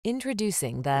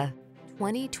Introducing the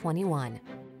 2021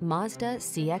 Mazda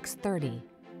CX-30.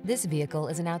 This vehicle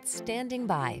is an outstanding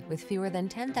buy with fewer than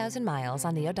 10,000 miles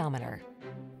on the odometer.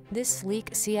 This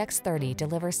sleek CX-30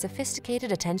 delivers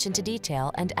sophisticated attention to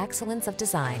detail and excellence of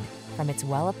design. From its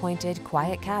well-appointed,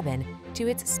 quiet cabin to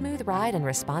its smooth ride and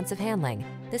responsive handling,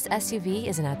 this SUV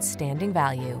is an outstanding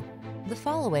value. The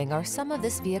following are some of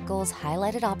this vehicle's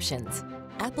highlighted options: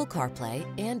 Apple CarPlay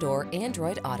and/or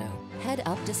Android Auto,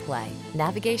 head-up display,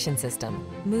 navigation system,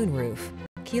 moonroof,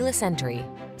 keyless entry,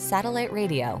 satellite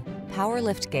radio, power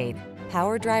liftgate,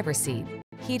 power driver seat,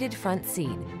 heated front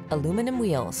seat, aluminum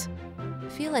wheels.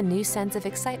 Feel a new sense of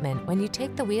excitement when you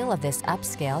take the wheel of this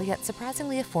upscale yet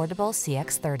surprisingly affordable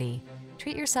CX-30.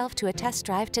 Treat yourself to a test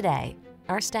drive today.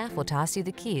 Our staff will toss you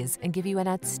the keys and give you an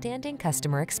outstanding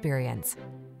customer experience.